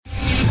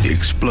The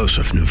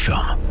explosive new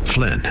film,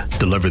 Flynn,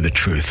 deliver the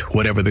truth,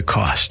 whatever the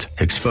cost,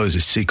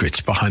 exposes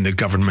secrets behind the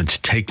government's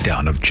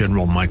takedown of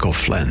General Michael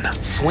Flynn.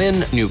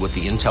 Flynn knew what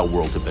the intel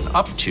world had been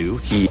up to.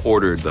 He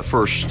ordered the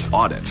first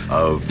audit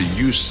of the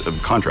use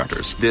of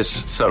contractors.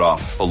 This set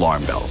off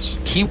alarm bells.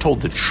 He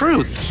told the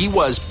truth. He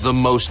was the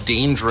most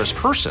dangerous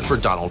person for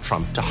Donald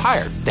Trump to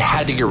hire. They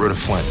had to get rid of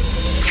Flynn.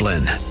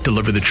 Flynn,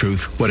 deliver the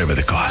truth, whatever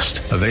the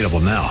cost. Available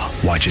now.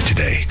 Watch it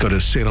today. Go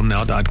to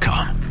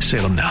salemnow.com.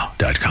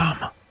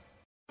 salemnow.com.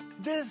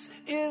 This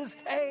is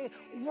a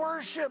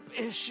worship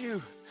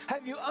issue.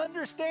 Have you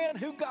understand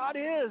who God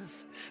is?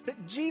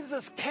 That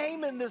Jesus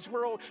came in this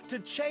world to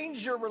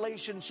change your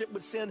relationship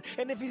with sin.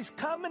 And if he's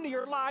come into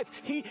your life,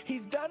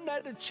 he's done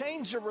that to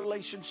change your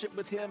relationship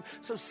with him.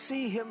 So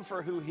see him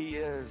for who he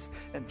is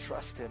and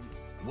trust him.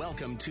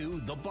 Welcome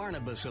to The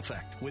Barnabas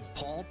Effect with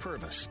Paul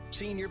Purvis,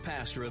 Senior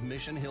Pastor of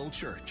Mission Hill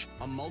Church,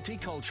 a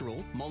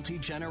multicultural,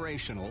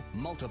 multi-generational,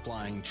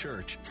 multiplying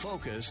church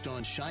focused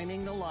on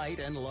shining the light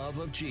and love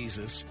of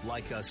Jesus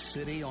like a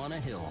city on a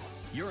hill.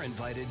 You're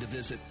invited to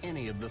visit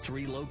any of the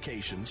 3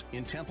 locations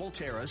in Temple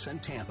Terrace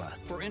and Tampa.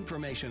 For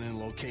information and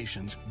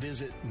locations,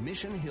 visit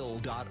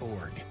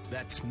missionhill.org.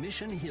 That's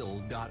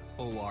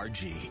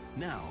missionhill.org.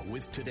 Now,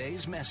 with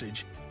today's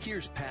message,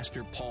 here's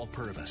Pastor Paul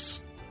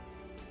Purvis.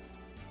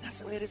 That's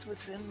the way it is with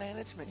sin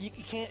management. You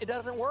can't, it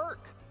doesn't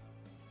work.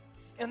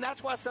 And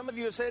that's why some of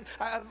you have said,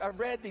 I've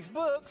read these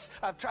books,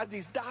 I've tried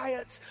these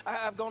diets,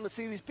 I've gone to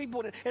see these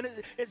people, and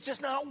it's just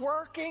not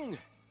working.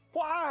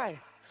 Why?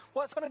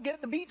 What's going to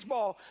get the beach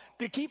ball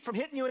to keep from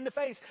hitting you in the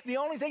face? The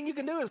only thing you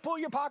can do is pull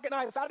your pocket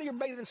knife out of your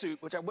bathing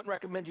suit, which I wouldn't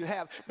recommend you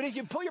have. But if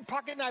you pull your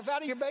pocket knife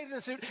out of your bathing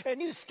suit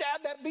and you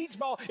stab that beach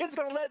ball, it's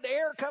going to let the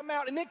air come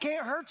out and it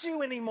can't hurt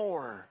you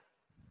anymore.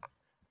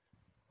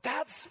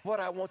 That's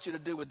what I want you to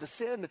do with the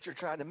sin that you're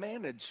trying to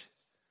manage.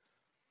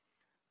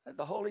 Let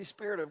the Holy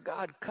Spirit of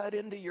God cut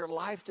into your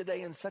life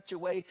today in such a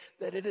way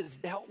that it is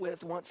dealt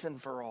with once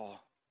and for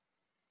all.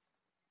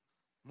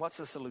 What's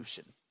the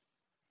solution?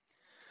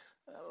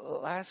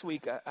 Last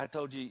week I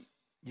told you,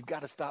 you've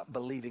got to stop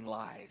believing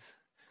lies.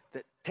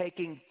 That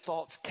taking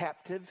thoughts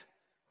captive,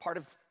 part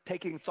of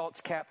taking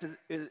thoughts captive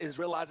is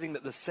realizing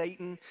that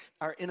Satan,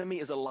 our enemy,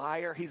 is a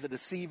liar. He's a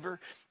deceiver.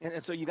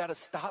 And so you got to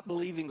stop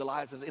believing the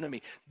lies of the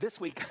enemy. This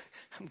week,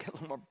 I'm getting a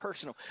little more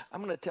personal.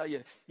 I'm going to tell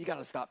you, you got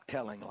to stop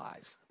telling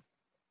lies.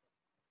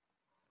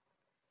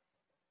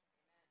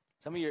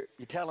 Some of you,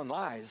 you're telling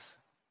lies.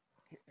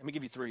 Let me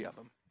give you 3 of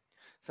them.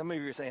 Some of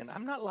you are saying,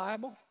 I'm not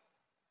liable.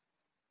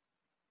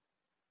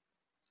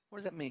 What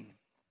does that mean?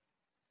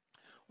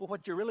 Well,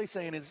 what you're really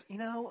saying is,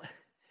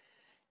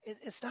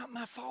 it's not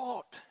my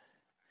fault.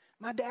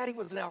 My daddy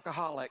was an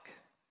alcoholic.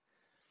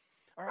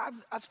 Or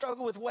I've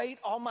struggled with weight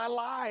all my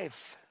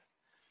life.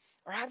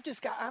 Or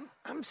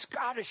I'm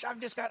Scottish. I've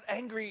just got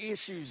angry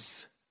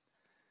issues.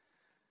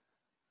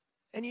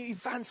 And you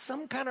find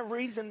some kind of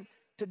reason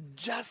to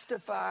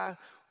justify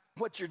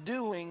what you're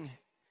doing.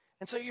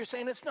 And so you're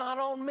saying, it's not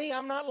on me.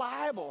 I'm not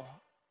liable.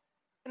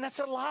 And that's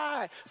a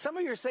lie. Some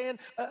of you are saying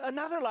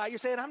another lie. You're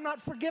saying, I'm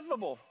not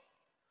forgivable.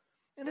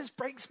 And this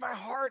breaks my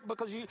heart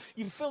because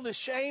you feel the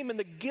shame and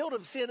the guilt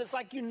of sin. It's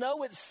like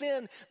it's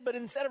sin, but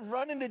instead of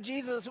running to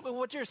Jesus,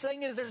 what you're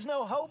saying is there's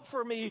no hope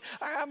for me.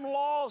 I'm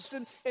lost.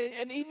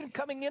 And even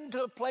coming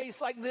into a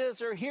place like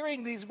this or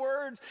hearing these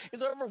words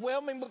is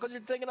overwhelming because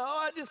you're thinking,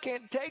 I just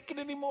can't take it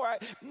anymore.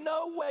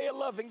 No way a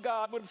loving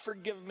God would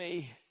forgive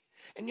me.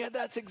 And yet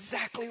that's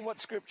exactly what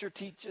Scripture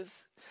teaches.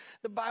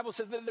 The Bible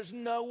says that there's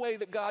no way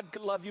that God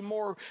could love you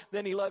more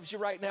than he loves you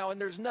right now. And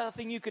there's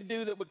nothing you could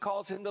do that would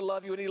cause him to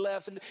love you when he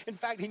left. And in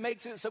fact, he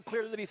makes it so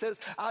clear that he says,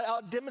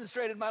 I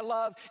demonstrated my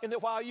love in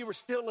that while you were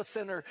still a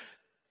sinner,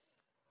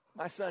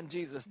 my son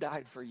Jesus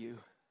died for you.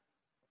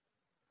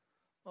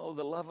 Oh,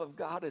 the love of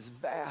God is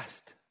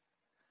vast.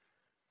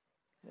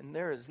 And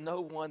there is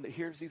no one that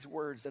hears these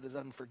words that is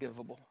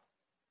unforgivable.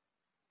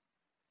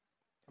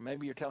 Or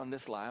maybe you're telling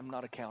this lie, I'm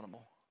not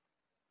accountable.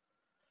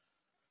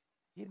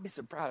 You'd be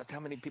surprised how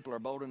many people are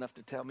bold enough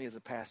to tell me as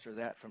a pastor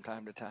that from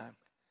time to time.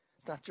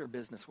 It's not your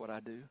business what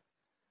I do.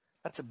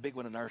 That's a big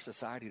one in our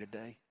society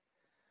today.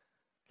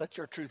 Let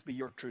your truth be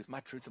your truth. My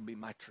truth will be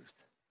my truth.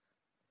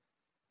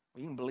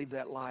 Well, you can believe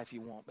that lie if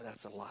you want, but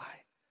that's a lie.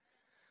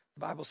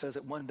 The Bible says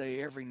that one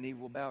day every knee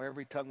will bow,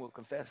 every tongue will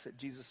confess that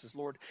Jesus is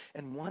Lord,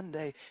 and one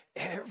day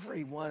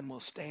everyone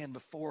will stand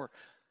before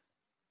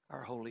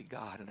our holy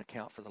God and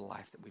account for the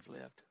life that we've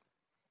lived.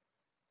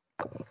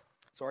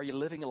 So are you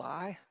living a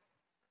lie?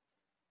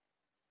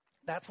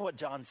 That's what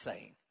John's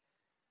saying.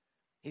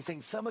 He's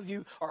saying some of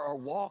you are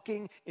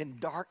walking in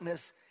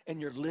darkness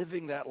and you're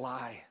living that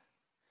lie.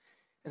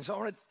 And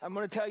so I'm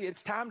going to tell you,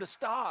 it's time to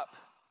stop.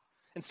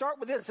 And start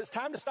with this. It's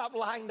time to stop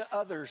lying to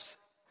others.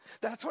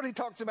 That's what he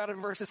talks about in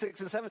verses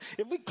 6 and 7.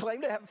 If we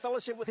claim to have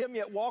fellowship with him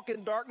yet walk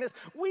in darkness,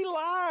 we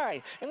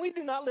lie and we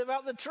do not live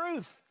out the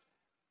truth.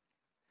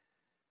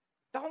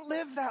 Don't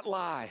live that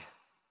lie.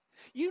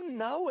 You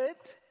know it.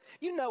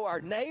 You know our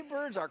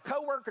neighbors, our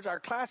coworkers, our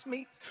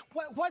classmates.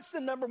 What's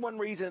the number one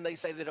reason they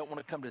say they don't want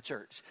to come to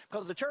church?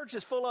 Because the church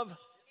is full of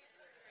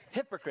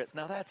hypocrites.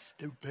 Now that's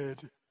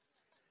stupid.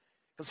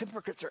 Because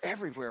hypocrites are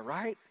everywhere,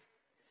 right?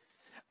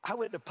 I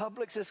went to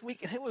Publix this week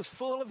and it was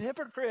full of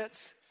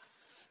hypocrites.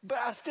 But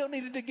I still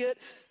needed to get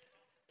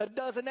a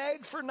dozen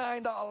eggs for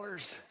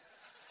 $9.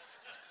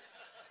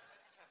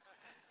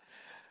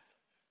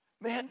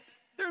 Man,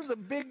 there's a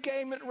big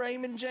game at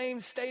Raymond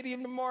James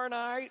Stadium tomorrow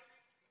night.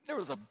 There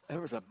was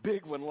a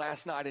big one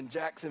last night in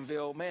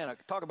Jacksonville. Man,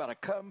 talk about a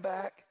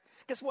comeback.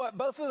 Guess what?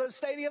 Both of those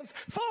stadiums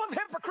full of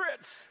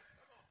hypocrites.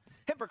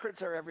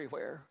 Hypocrites are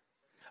everywhere.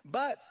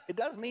 But it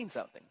does mean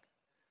something.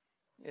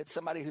 It's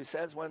somebody who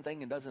says one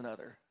thing and does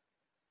another.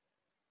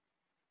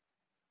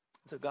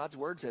 So God's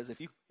word says if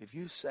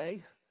you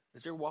say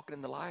that you're walking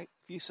in the light,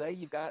 if you say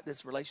you've got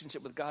this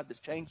relationship with God that's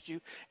changed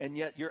you, and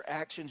yet your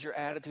actions, your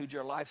attitude,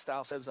 your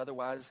lifestyle says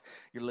otherwise,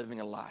 you're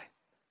living a lie.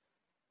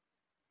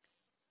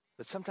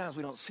 But sometimes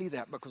we don't see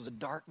that because the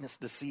darkness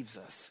deceives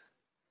us.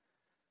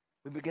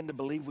 We begin to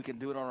believe we can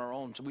do it on our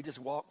own. So we just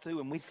walk through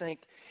and we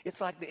think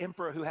it's like the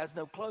emperor who has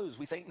no clothes.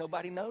 We think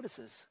nobody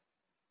notices.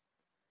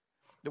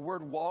 The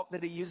word walk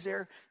that he used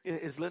there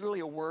is literally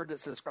a word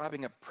that's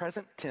describing a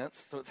present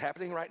tense. So it's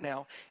happening right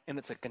now, and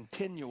it's a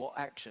continual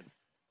action.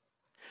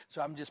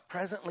 So I'm just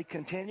presently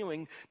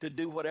continuing to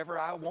do whatever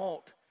I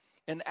want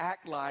and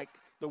act like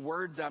the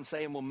words I'm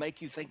saying will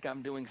make you think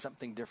I'm doing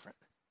something different.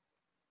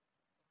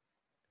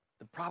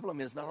 The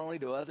problem is not only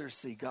do others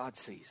see, God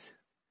sees.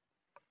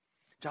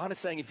 John is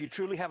saying if you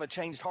truly have a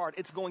changed heart,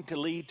 it's going to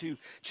lead to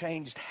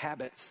changed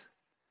habits.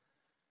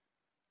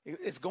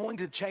 It's going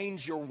to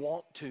change your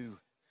want to.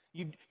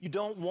 You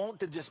don't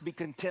want to just be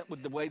content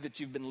with the way that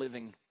you've been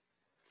living.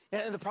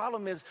 And the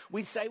problem is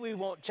we say we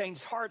want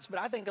changed hearts, but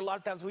I think a lot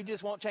of times we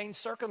just want changed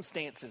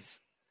circumstances.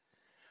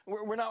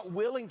 We're not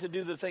willing to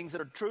do the things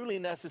that are truly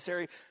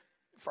necessary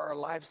for our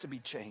lives to be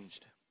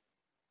changed.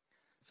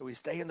 So we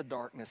stay in the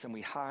darkness and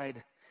we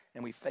hide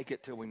and we fake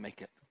it till we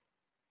make it.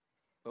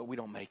 But we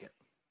don't make it.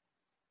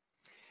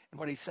 And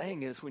what he's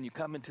saying is when you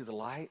come into the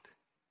light,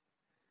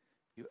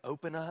 you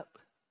open up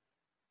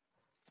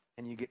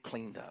and you get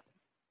cleaned up.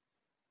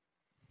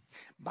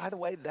 By the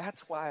way,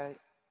 that's why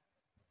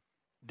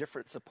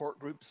different support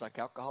groups like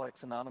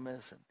Alcoholics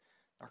Anonymous and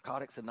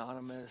Narcotics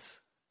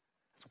Anonymous,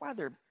 that's why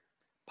they're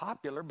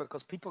popular,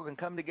 because people can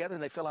come together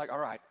and they feel like, all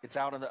right, it's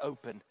out in the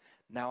open.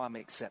 Now I'm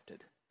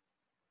accepted.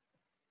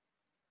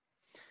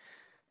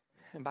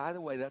 And by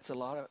the way, that's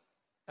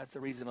the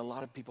reason a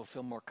lot of people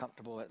feel more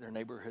comfortable at their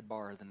neighborhood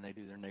bar than they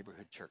do their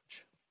neighborhood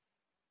church.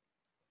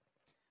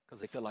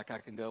 Because they feel like I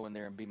can go in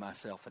there and be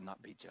myself and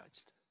not be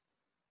judged.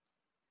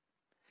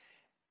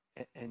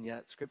 And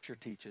yet Scripture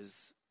teaches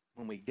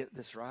when we get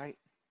this right,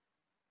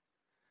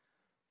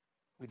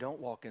 we don't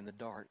walk in the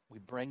dark. We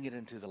bring it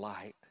into the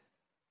light.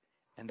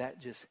 And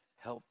that just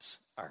helps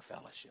our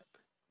fellowship.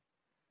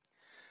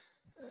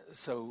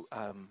 So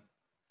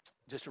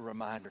just a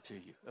reminder to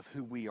you of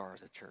who we are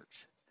as a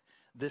church.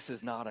 This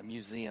is not a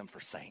museum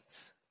for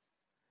saints.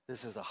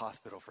 This is a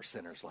hospital for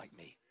sinners like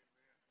me.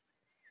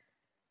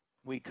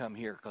 We come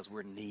here because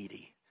we're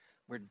needy.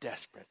 We're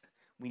desperate.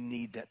 We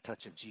need that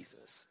touch of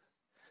Jesus.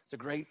 It's a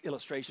great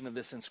illustration of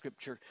this in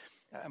Scripture.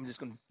 I'm just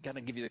going to kind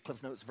of give you the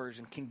Cliff Notes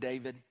version. King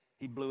David,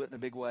 he blew it in a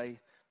big way.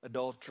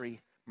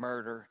 Adultery,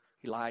 murder.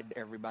 He lied to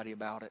everybody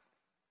about it.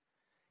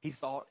 He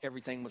thought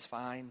everything was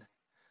fine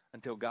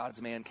until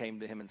God's man came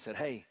to him and said,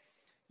 hey,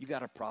 you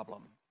got a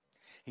problem.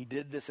 He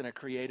did this in a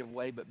creative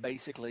way, but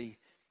basically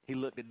he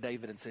looked at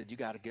David and said, you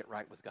got to get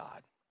right with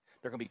God.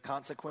 There are going to be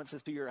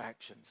consequences to your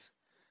actions,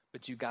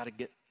 but you got to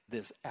get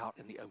this out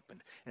in the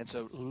open. And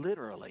so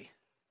literally,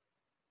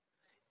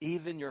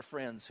 even your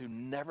friends who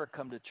never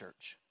come to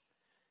church,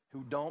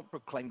 who don't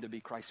proclaim to be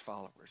Christ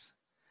followers,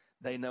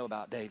 they know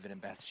about David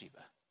and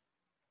Bathsheba.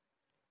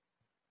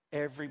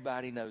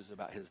 Everybody knows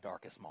about his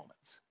darkest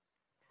moments.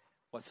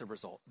 What's the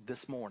result?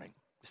 This morning,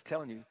 just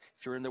telling you,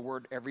 if you're in the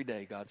Word every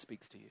day, God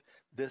speaks to you.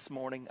 This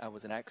morning, I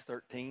was in Acts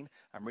 13.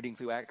 I'm reading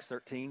through Acts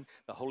 13.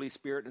 The Holy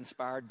Spirit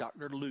inspired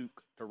Dr.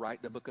 Luke to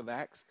write the book of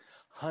Acts,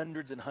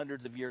 hundreds and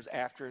hundreds of years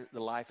after the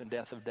life and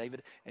death of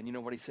David. And you know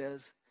what he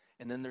says?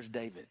 And then there's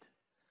David,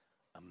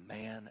 a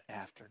man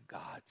after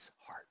God's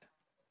heart.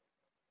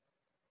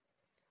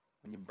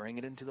 When you bring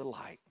it into the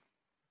light,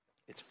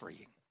 it's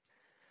freeing.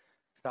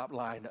 Stop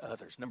lying to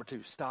others. Number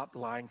 2, stop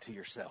lying to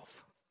yourself.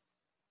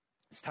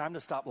 It's time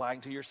to stop lying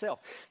to yourself.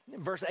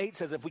 Verse 8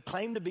 says, if we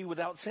claim to be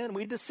without sin,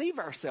 we deceive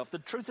ourselves. The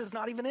truth is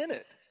not even in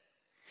it.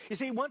 You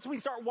see, once we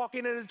start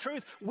walking into the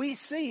truth, we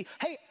see,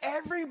 hey,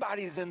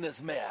 everybody's in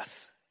this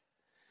mess.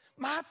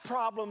 My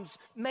problems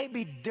may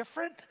be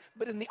different,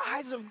 but in the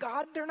eyes of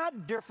God, they're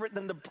not different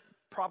than the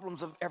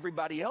problems of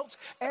everybody else.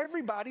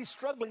 Everybody's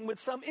struggling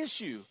with some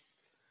issue.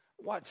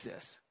 Watch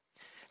this.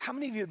 How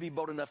many of you would be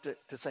bold enough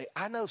to say,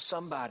 I know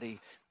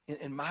somebody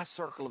in my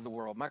circle of the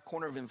world, my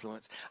corner of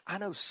influence, I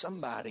know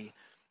somebody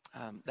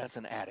that's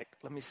an addict.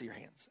 Let me see your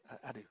hands.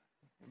 I do.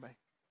 Everybody?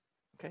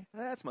 Okay?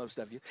 That's most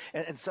of you.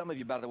 And some of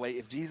you, by the way,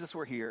 if Jesus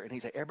were here and he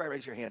said, everybody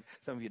raise your hand,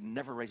 some of you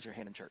never raise your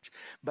hand in church.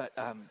 But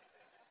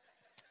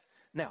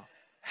now,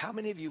 how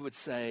many of you would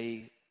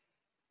say,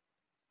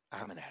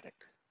 I'm an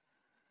addict?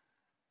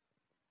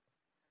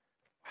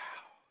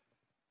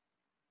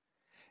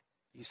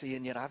 You see,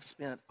 and yet I've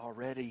spent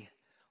already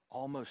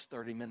almost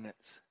 30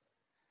 minutes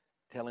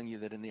telling you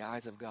that in the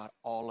eyes of God,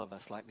 all of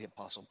us, like the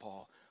Apostle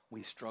Paul,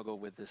 we struggle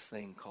with this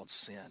thing called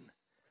sin.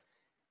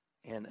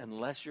 And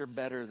unless you're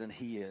better than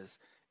he is,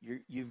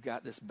 you've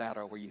got this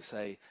battle where you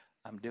say,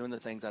 I'm doing the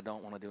things I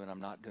don't want to do, and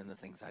I'm not doing the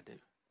things I do.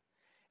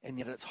 And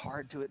yet it's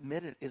hard to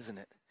admit it, isn't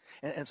it?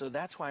 And so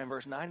that's why in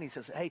verse 9 he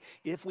says, hey,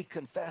 if we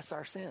confess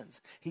our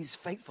sins, he's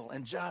faithful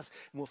and just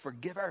and will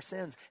forgive our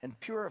sins and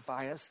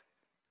purify us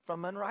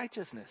from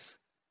unrighteousness.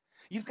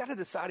 You've got to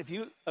decide if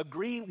you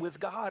agree with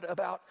God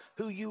about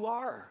who you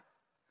are.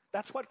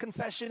 That's what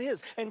confession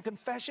is. And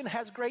confession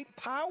has great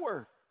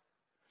power.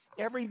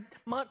 Every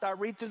month I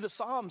read through the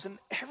Psalms, and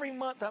every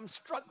month I'm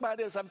struck by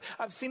this.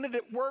 I've seen it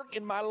at work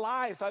in my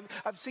life.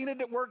 I've seen it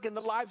at work in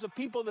the lives of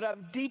people that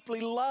I've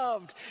deeply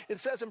loved. It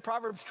says in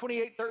Proverbs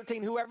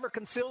 28:13, whoever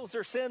conceals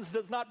their sins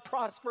does not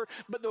prosper,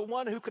 but the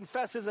one who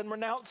confesses and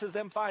renounces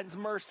them finds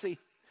mercy.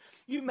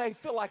 You may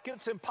feel like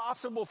it's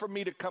impossible for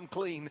me to come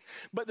clean,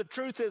 but the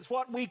truth is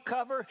what we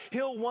cover,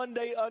 he'll one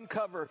day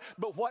uncover.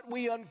 But what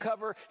we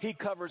uncover, he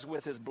covers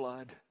with his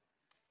blood.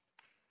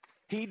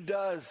 He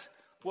does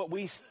what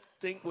we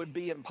think would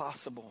be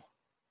impossible.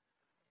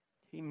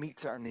 He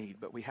meets our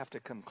need, but we have to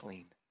come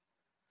clean.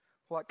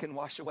 What can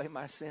wash away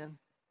my sin?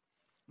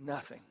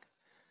 Nothing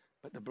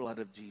but the blood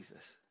of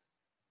Jesus.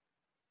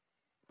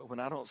 But when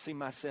I don't see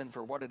my sin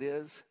for what it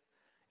is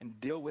and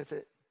deal with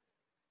it,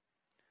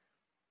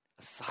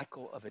 a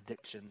cycle of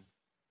addiction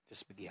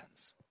just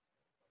begins.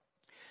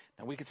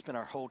 Now, we could spend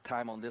our whole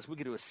time on this. We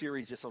could do a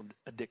series just on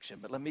addiction,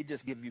 but let me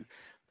just give you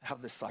how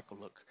this cycle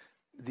looks.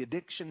 The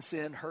addiction,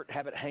 sin, hurt,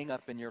 habit, hang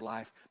up in your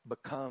life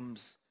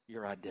becomes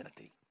your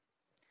identity.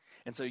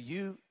 And so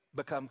you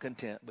become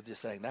content with just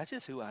saying, that's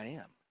just who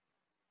I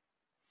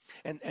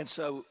am. And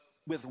so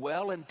with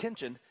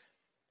well-intentioned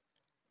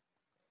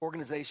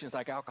organizations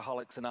like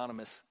Alcoholics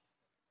Anonymous,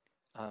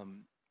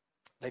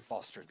 they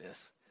foster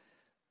this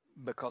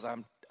because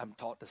I'm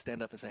taught to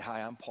stand up and say,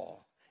 hi, I'm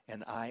Paul,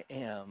 and I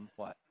am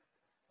what?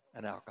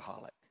 An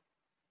alcoholic.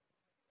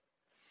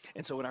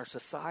 And so in our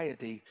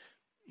society,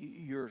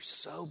 you're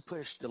so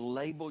pushed to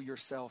label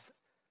yourself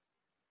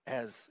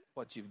as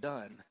what you've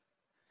done.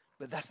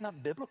 But that's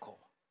not biblical.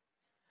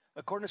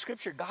 According to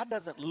Scripture, God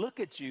doesn't look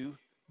at you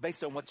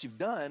based on what you've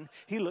done.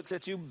 He looks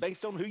at you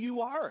based on who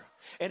you are.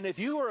 And if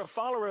you are a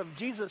follower of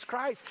Jesus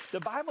Christ, the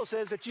Bible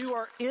says that you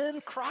are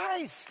in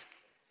Christ.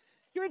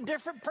 You're a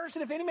different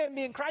person. If any man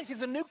be in Christ,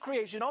 he's a new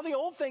creation. All the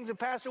old things have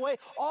passed away.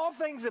 All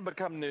things have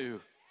become new.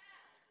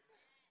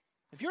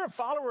 If you're a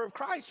follower of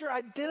Christ, your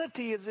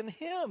identity is in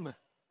him.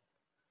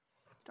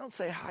 Don't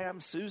say, hi,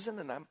 I'm Susan,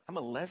 and I'm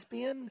a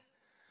lesbian.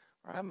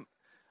 Or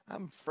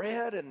I'm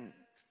Fred, and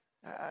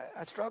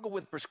I struggle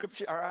with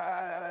prescription, or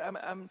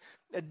I'm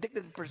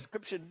addicted to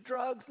prescription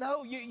drugs.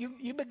 No,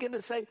 you begin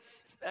to say,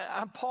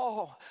 I'm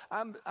Paul.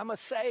 I'm a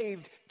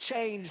saved,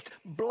 changed,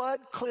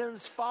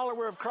 blood-cleansed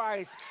follower of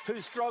Christ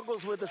who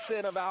struggles with the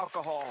sin of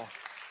alcohol.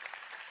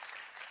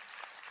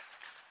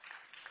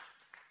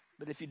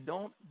 But if you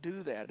don't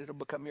do that, it'll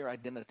become your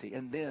identity.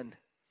 And then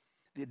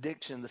the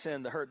addiction, the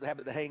sin, the hurt, the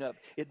habit, the hang-up,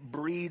 it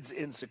breeds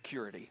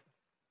insecurity.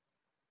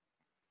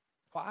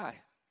 Why?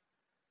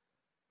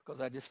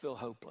 Because I just feel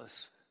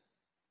hopeless.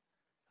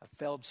 I've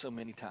failed so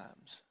many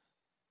times.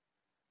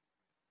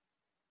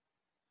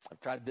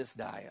 I've tried this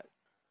diet.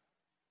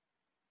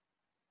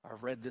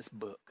 I've read this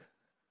book.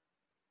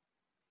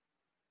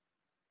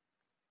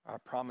 I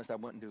promised I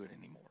wouldn't do it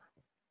anymore.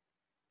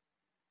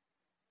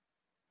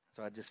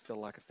 So I just feel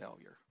like a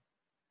failure.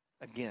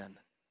 Again,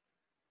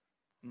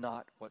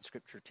 not what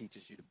Scripture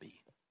teaches you to be.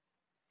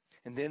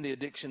 And then the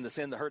addiction, the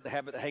sin, the hurt, the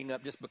habit, the hang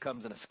up just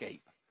becomes an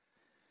escape.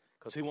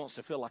 Because who wants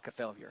to feel like a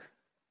failure?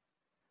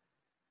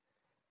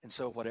 And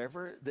so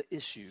whatever the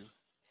issue,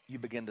 you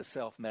begin to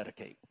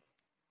self-medicate.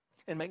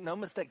 And make no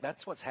mistake,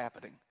 that's what's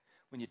happening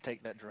when you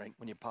take that drink,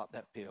 when you pop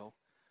that pill,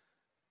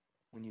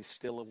 when you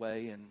steal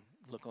away and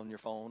look on your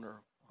phone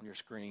or on your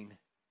screen,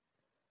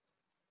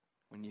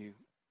 when you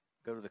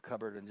go to the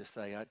cupboard and just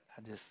say, I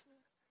just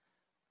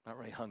not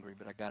really hungry,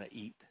 but I got to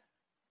eat.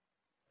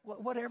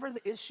 Whatever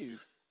the issue,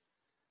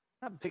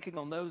 I'm not picking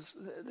on those.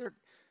 There are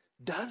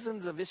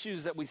dozens of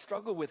issues that we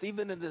struggle with,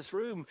 even in this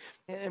room.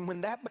 And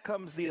when that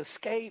becomes the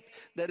escape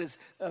that is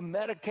a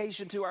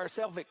medication to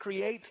ourselves, it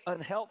creates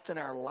unhealth in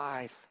our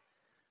life.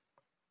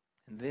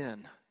 And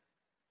then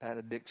that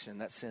addiction,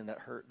 that sin, that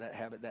hurt, that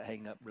habit, that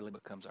hang up really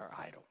becomes our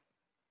idol.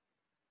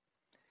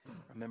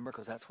 Remember,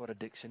 because that's what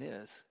addiction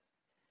is.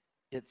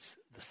 It's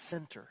the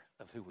center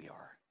of who we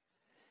are.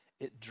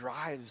 It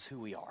drives who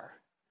we are,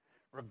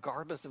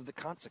 regardless of the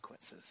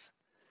consequences.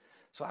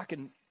 So I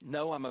can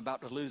know I'm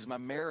about to lose my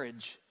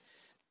marriage,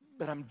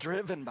 but I'm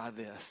driven by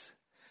this.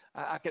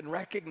 I can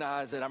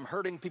recognize that I'm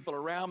hurting people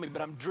around me,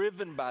 but I'm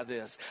driven by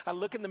this. I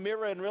look in the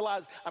mirror and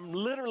realize I'm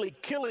literally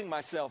killing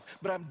myself,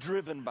 but I'm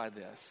driven by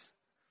this.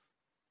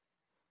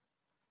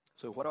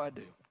 So what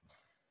do?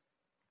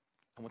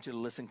 I want you to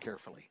listen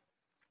carefully.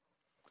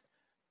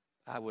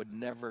 I would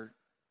never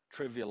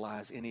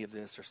trivialize any of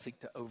this or seek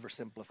to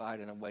oversimplify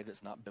it in a way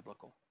that's not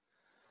biblical.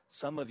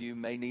 Some of you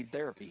may need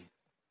therapy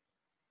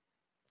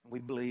We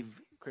believe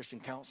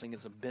Christian counseling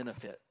is a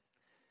benefit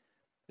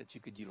that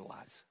you could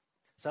utilize.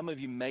 Some of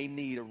you may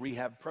need a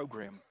rehab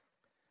program.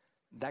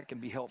 That can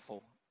be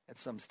helpful at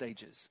some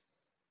stages.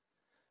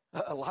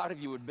 A lot of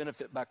you would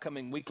benefit by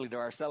coming weekly to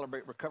our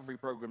Celebrate Recovery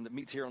program that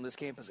meets here on this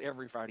campus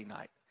every Friday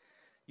night.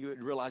 You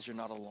would realize you're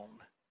not alone.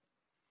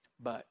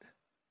 But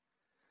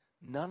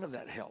none of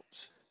that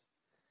helps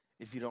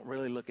if you don't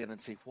really look in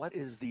and see what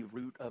is the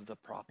root of the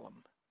problem.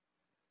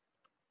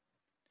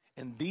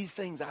 And these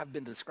things I've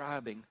been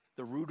describing,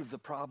 the root of the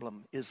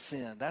problem is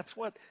sin. That's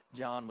what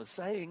John was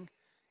saying.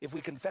 If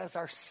we confess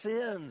our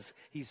sins,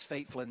 he's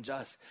faithful and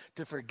just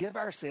to forgive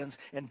our sins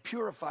and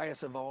purify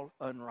us of all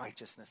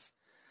unrighteousness.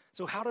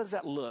 So how does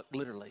that look,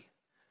 literally?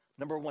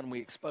 Number one, we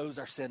expose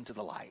our sin to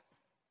the light.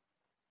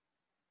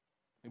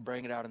 We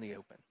bring it out in the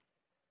open.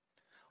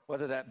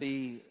 Whether that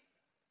be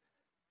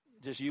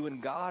just you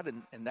and God,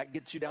 and that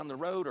gets you down the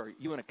road, or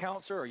you and a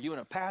counselor, or you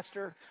and a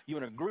pastor, you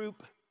and a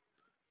group,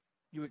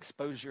 you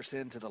expose your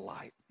sin to the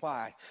light.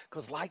 Why?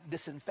 Because light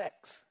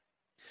disinfects.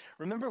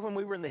 Remember when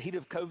we were in the heat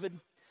of COVID,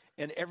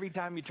 and every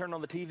time you turned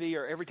on the TV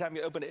or every time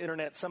you opened the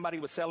internet, somebody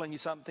was selling you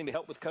something to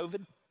help with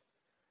COVID?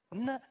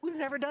 No, we've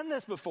never done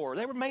this before.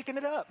 They were making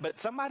it up, but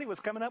somebody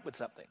was coming up with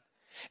something.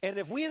 And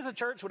if we as a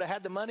church would have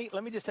had the money,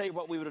 let me just tell you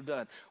what we would have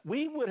done.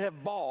 We would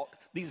have bought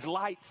these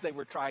lights they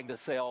were trying to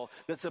sell,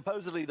 that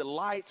supposedly the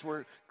lights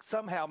were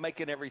somehow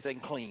making everything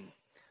clean.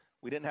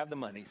 We didn't have the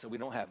money, so we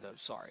don't have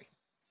those, sorry.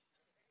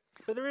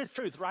 But there is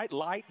truth, right?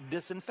 Light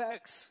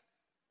disinfects.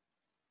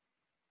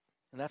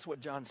 And that's what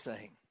John's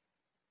saying.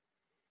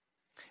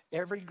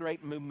 Every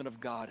great movement of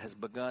God has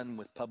begun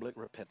with public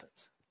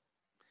repentance.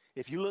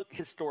 If you look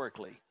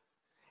historically,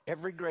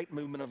 every great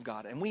movement of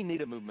God, and we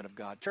need a movement of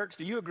God. Church,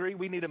 do you agree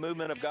we need a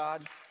movement of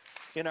God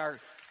in our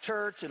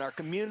church, in our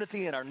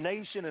community, in our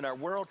nation, in our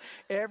world?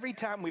 Every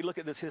time we look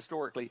at this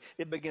historically,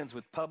 it begins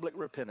with public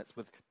repentance,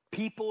 with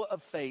people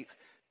of faith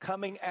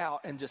coming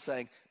out and just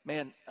saying,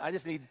 man, I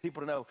just need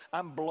people to know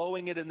I'm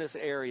blowing it in this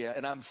area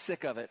and I'm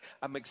sick of it.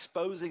 I'm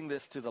exposing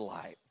this to the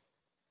light.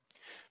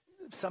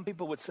 Some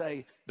people would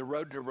say the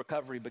road to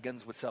recovery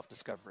begins with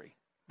self-discovery.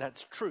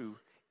 That's true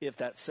if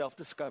that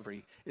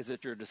self-discovery is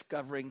that you're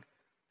discovering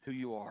who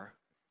you are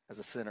as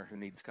a sinner who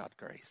needs God's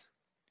grace.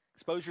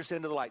 Expose your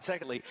sin to the light.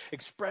 Secondly,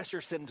 express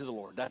your sin to the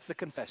Lord. That's the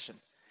confession.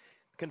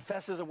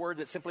 Confess is a word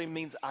that simply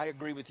means I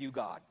agree with you,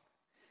 God.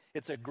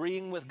 It's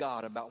agreeing with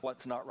God about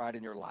what's not right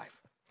in your life.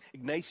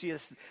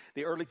 Ignatius,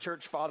 the early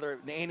church father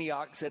in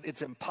Antioch, said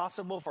it's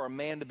impossible for a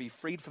man to be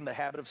freed from the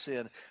habit of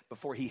sin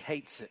before he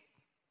hates it,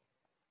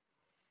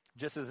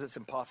 just as it's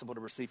impossible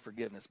to receive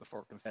forgiveness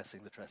before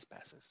confessing the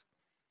trespasses.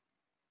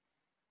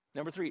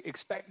 Number 3,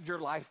 expect your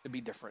life to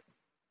be different.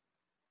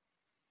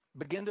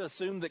 Begin to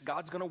assume that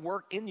God's going to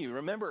work in you.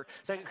 Remember,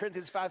 2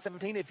 Corinthians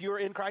 5:17, if you're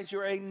in Christ,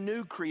 you're a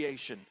new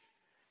creation.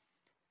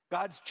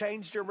 God's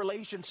changed your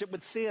relationship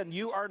with sin.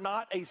 You are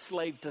not a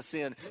slave to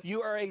sin.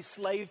 You are a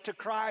slave to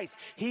Christ.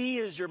 He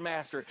is your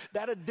master.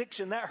 That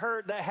addiction, that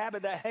hurt, that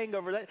habit, that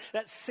hangover,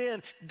 that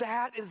sin,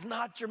 that is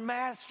not your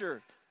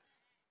master.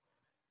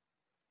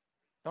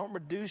 Don't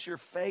reduce your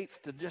faith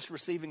to just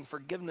receiving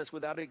forgiveness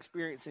without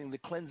experiencing the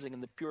cleansing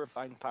and the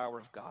purifying power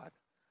of God.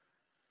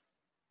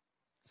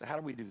 So how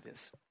do we do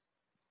this?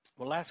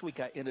 Well, last week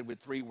I ended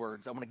with 3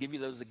 words. I'm going to give you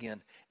those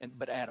again,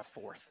 but add a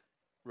 4th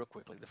real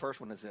quickly. The first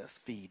one is this: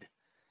 feed.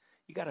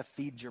 You got to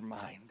feed your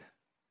mind.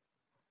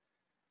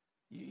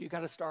 You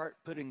got to start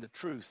putting the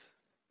truth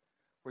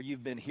where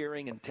you've been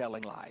hearing and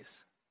telling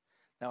lies.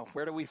 Now,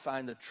 where do we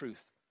find the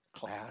truth,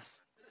 class?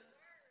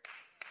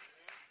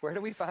 Where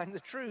do we find the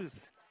truth?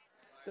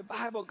 The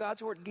Bible,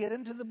 God's Word. Get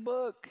into the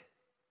book.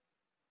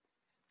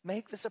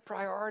 Make this a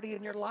priority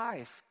in your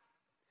life.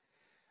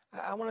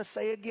 I want to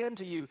say again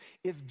to you,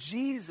 if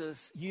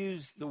Jesus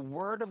used the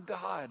Word of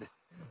God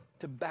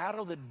to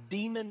battle the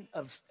demon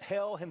of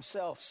hell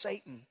himself,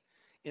 Satan,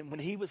 and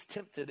when he was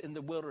tempted in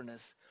the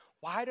wilderness,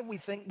 why do we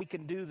think we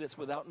can do this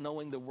without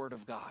knowing the Word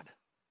of God?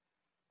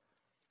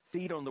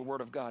 Feed on the Word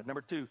of God.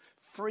 Number 2,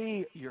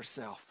 free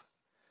yourself.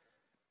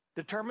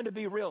 Determined to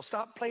be real.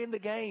 Stop playing the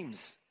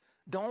games.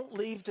 Don't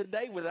leave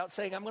today without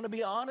saying, I'm going to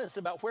be honest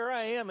about where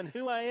I am and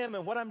who I am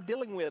and what I'm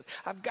dealing with.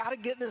 I've got to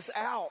get this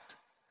out.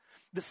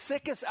 The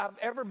sickest I've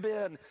ever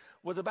been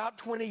was about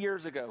 20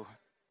 years ago.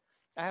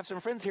 I have some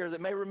friends here that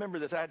may remember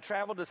this. I had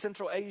traveled to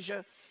Central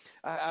Asia.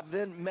 I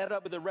then met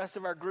up with the rest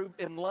of our group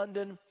in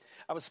London.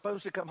 I was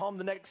supposed to come home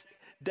the next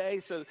day,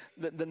 so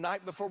the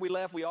night before we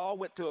left, we all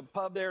went to a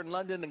pub there in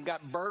London and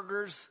got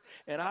burgers.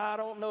 And I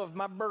don't know if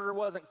my burger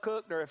wasn't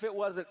cooked or if it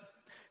wasn't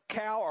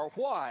cow or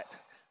what,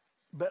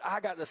 but I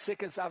got the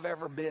sickest I've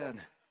ever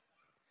been.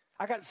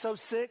 I got so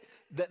sick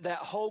that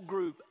whole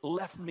group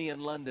left me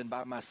in London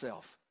by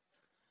myself.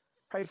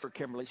 Pray for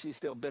Kimberly. She's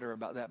still bitter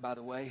about that, by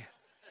the way.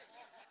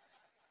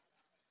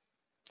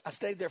 I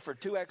stayed there for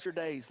 2 extra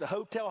days. The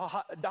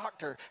hotel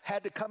doctor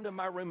had to come to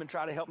my room and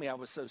try to help me. I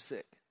was so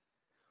sick.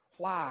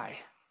 Why?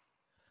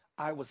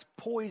 I was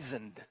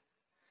poisoned.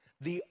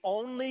 The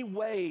only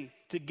way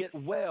to get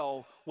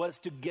well was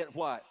to get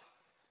what?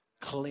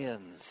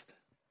 Cleansed.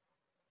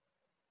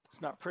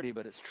 It's not pretty,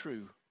 but it's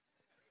true.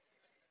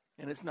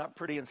 And it's not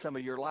pretty in some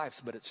of your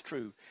lives, but it's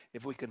true.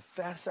 If we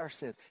confess our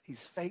sins, he's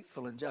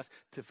faithful and just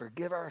to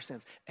forgive our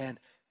sins and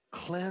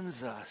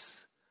cleanse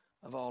us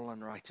of all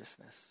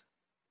unrighteousness.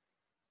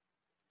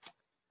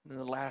 And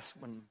then the last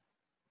one,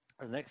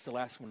 or next to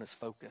last one, is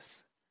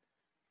focus.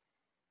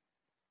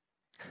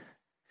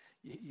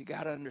 You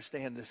got to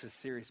understand this is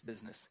serious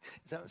business.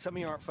 Some of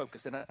you aren't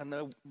focused, and I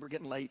know we're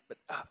getting late, but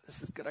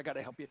this is good. I got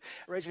to help you.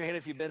 Raise your hand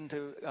if you've been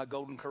to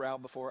Golden Corral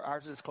before.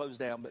 Ours is closed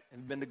down, but have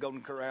you been to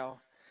Golden Corral?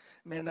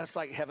 Man, that's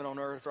like heaven on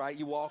earth, right?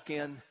 You walk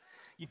in,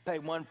 you pay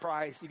one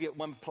price, you get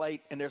one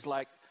plate, and there's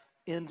like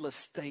endless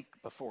steak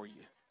before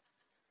you.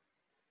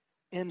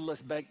 Endless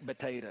baked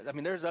potatoes. I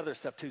mean, there's other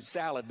stuff too,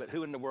 salad, but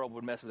who in the world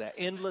would mess with that?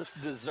 Endless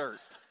dessert.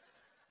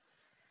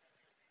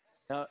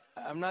 Now,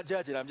 I'm not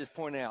judging, I'm just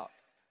pointing out.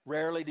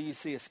 Rarely do you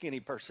see a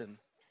skinny person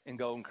in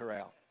Golden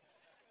Corral.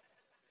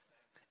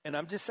 And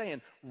I'm just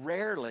saying,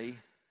 rarely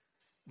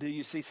do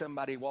you see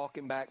somebody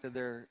walking back to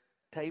their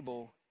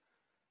table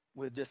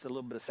with just a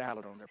little bit of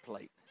salad on their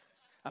plate.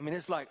 I mean,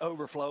 it's like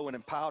overflowing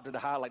and piled to the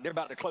high, like they're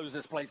about to close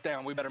this place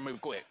down. We better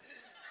move quick.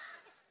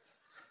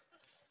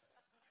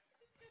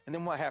 And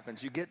then what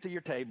happens? You get to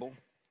your table,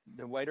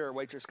 the waiter or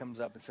waitress comes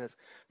up and says,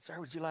 "Sir,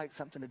 would you like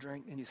something to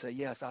drink?" And you say,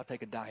 "Yes, I'll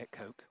take a Diet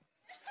Coke."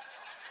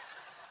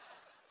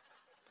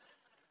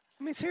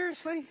 I mean,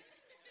 seriously?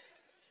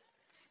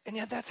 And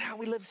yet that's how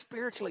we live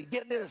spiritually.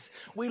 Get this.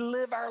 We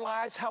live our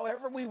lives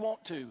however we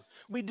want to.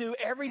 We do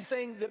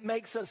everything that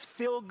makes us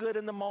feel good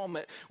in the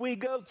moment. We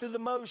go through the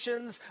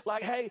motions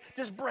like, hey,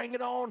 just bring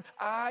it on.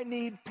 I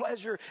need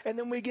pleasure. And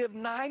then we give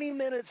 90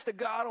 minutes to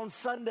God on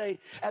Sunday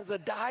as a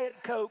Diet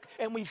Coke,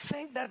 and we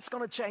think that's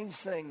going to change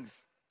things.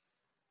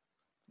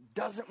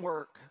 Doesn't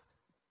work.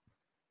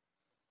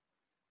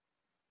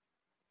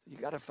 You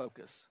got to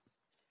focus.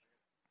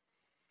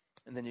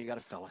 And then you got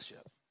to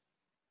fellowship.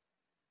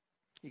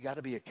 You got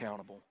to be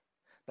accountable.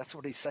 That's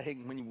what he's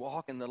saying. When you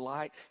walk in the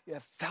light, you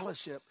have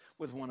fellowship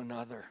with one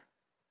another.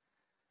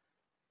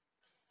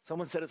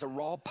 Someone said it's a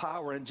raw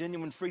power and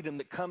genuine freedom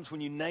that comes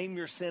when you name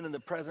your sin in the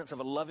presence of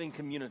a loving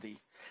community.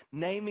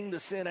 Naming the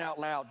sin out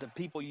loud to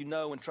people you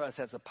know and trust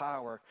has the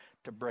power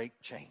to break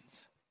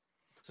chains.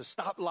 So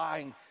stop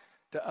lying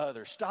to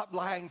others. Stop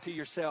lying to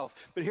yourself.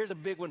 But here's a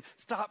big one.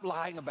 Stop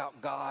lying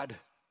about God.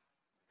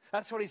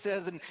 That's what he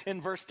says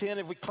in verse 10.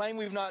 If we claim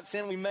we've not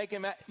sinned, we make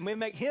him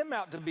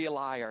out to be a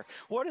liar.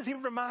 What is he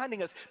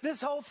reminding us? This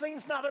whole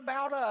thing's not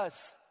about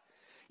us.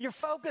 Your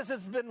focus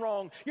has been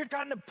wrong. You're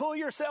trying to pull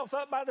yourself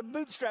up by the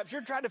bootstraps.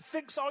 You're trying to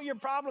fix all your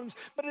problems,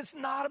 but it's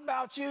not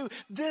about you.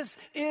 This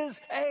is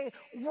a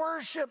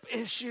worship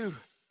issue.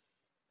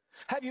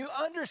 Have you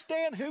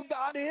understand who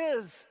God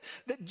is?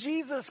 That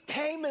Jesus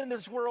came in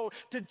this world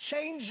to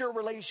change your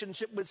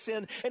relationship with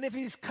sin. And if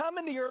he's come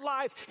into your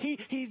life,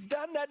 he's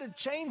done that to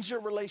change your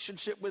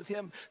relationship with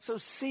him. So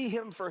see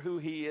him for who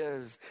he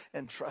is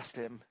and trust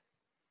him.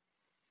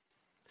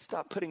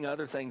 Stop putting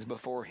other things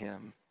before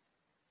him.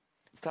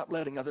 Stop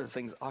letting other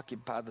things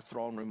occupy the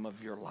throne room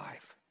of your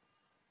life.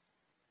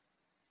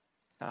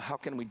 Now, how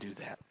can we do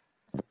that?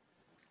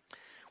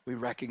 We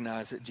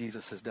recognize that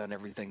Jesus has done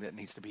everything that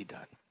needs to be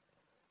done.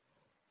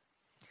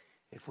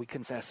 If we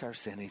confess our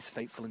sin, he's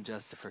faithful and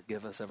just to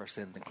forgive us of our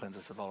sins and cleanse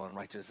us of all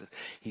unrighteousness.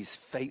 He's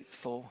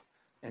faithful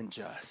and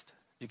just.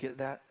 Did you get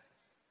that?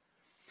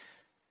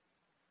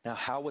 Now,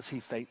 how was he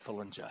faithful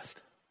and just?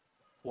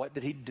 What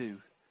did he do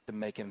to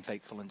make him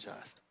faithful and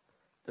just?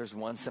 There's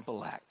one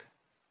simple act.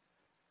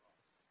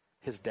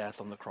 His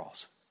death on the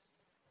cross.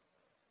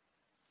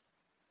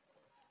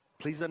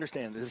 Please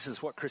understand, this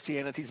is what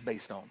Christianity is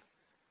based on.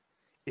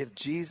 If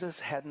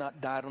Jesus had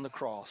not died on the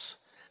cross,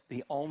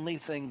 the only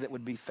thing that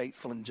would be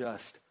faithful and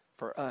just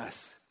for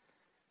us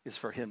is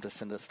for him to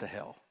send us to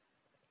hell.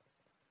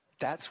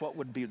 That's what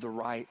would be the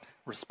right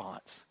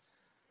response.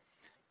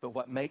 But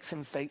what makes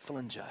him faithful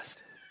and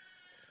just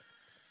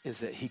is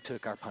that he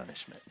took our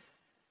punishment.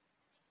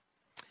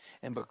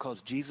 And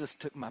because Jesus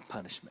took my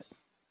punishment,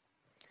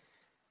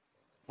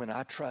 when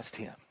I trust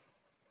him,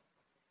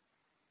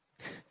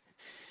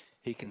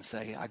 he can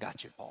say, "I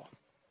got you, Paul."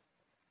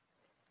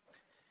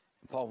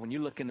 And Paul, when you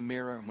look in the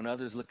mirror and when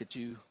others look at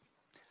you,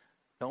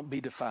 don't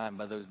be defined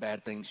by those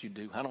bad things you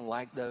do. I don't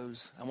like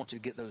those. I want you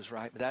to get those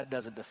right, but that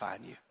doesn't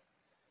define you.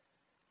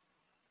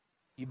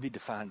 You be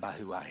defined by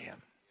who I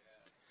am,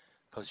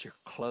 because you're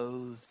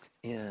clothed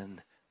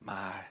in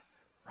my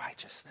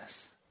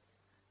righteousness.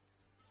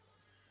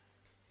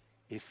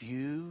 If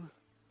you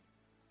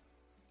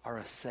are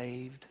a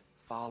saved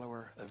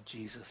follower of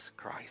Jesus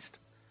Christ,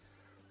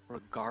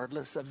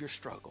 regardless of your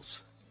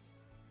struggles,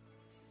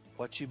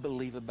 what you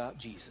believe about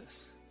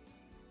Jesus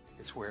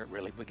is where it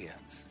really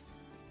begins.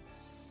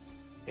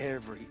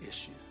 Every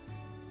issue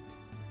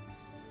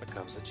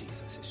becomes a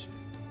Jesus issue.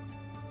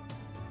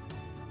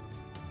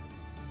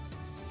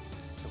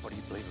 So what do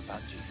you believe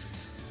about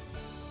Jesus?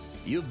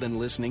 You've been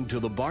listening to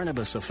The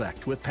Barnabas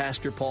Effect with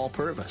Pastor Paul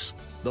Purvis.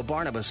 The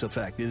Barnabas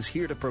Effect is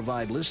here to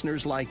provide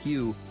listeners like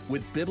you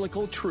with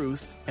biblical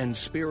truth and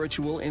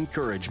spiritual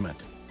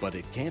encouragement. but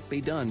it can't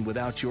be done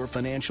without your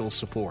financial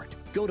support.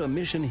 Go to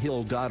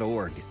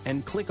missionhill.org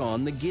and click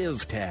on the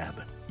Give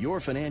tab. Your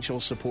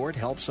financial support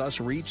helps us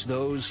reach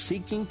those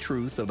seeking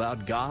truth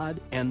about God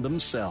and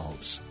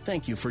themselves.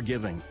 Thank you for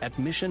giving at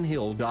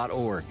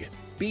missionhill.org.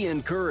 Be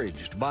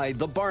encouraged by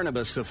The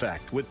Barnabas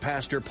Effect with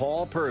Pastor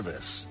Paul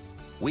Purvis.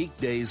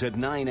 Weekdays at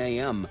 9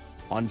 a.m.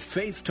 on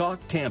Faith Talk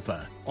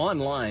Tampa.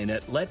 Online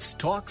at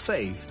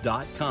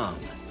letstalkfaith.com.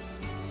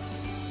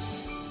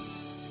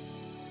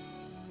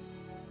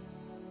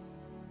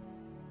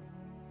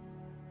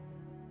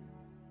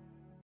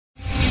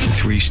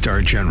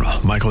 Three-star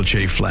General Michael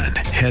J. Flynn,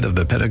 head of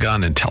the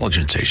Pentagon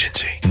Intelligence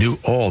Agency, knew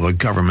all the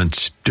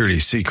government's dirty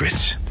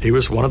secrets. He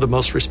was one of the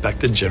most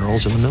respected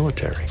generals in the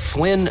military.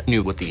 Flynn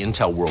knew what the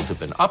intel world had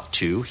been up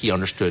to. He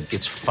understood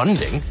its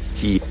funding.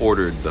 He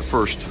ordered the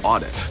first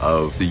audit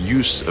of the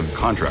use of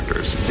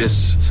contractors.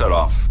 This set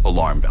off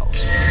alarm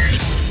bells.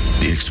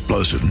 The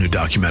explosive new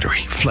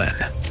documentary, Flynn,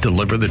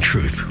 Deliver the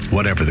Truth,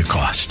 Whatever the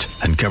Cost,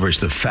 uncovers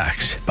the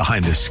facts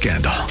behind this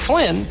scandal.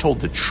 Flynn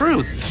told the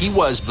truth. He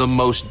was the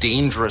most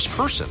dangerous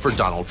person for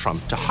Donald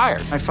Trump to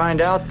hire. I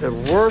find out the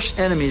worst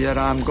enemy that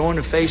I'm going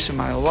to face in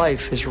my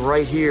life is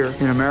right here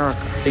in America.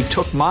 They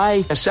took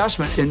my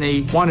assessment and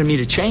they wanted me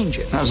to change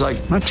it. And I was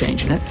like, I'm not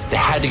changing it. They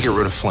had to get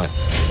rid of Flynn.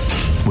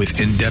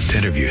 With in-depth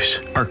interviews,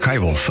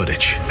 archival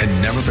footage,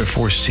 and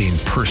never-before-seen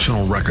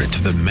personal records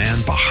of the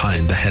man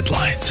behind the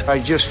headlines. I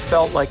just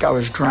felt like I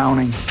was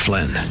drowning.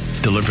 Flynn,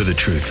 Deliver the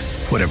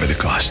Truth, Whatever the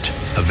Cost.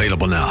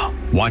 Available now.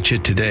 Watch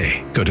it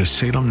today. Go to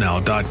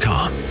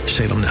salemnow.com.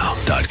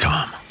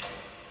 salemnow.com.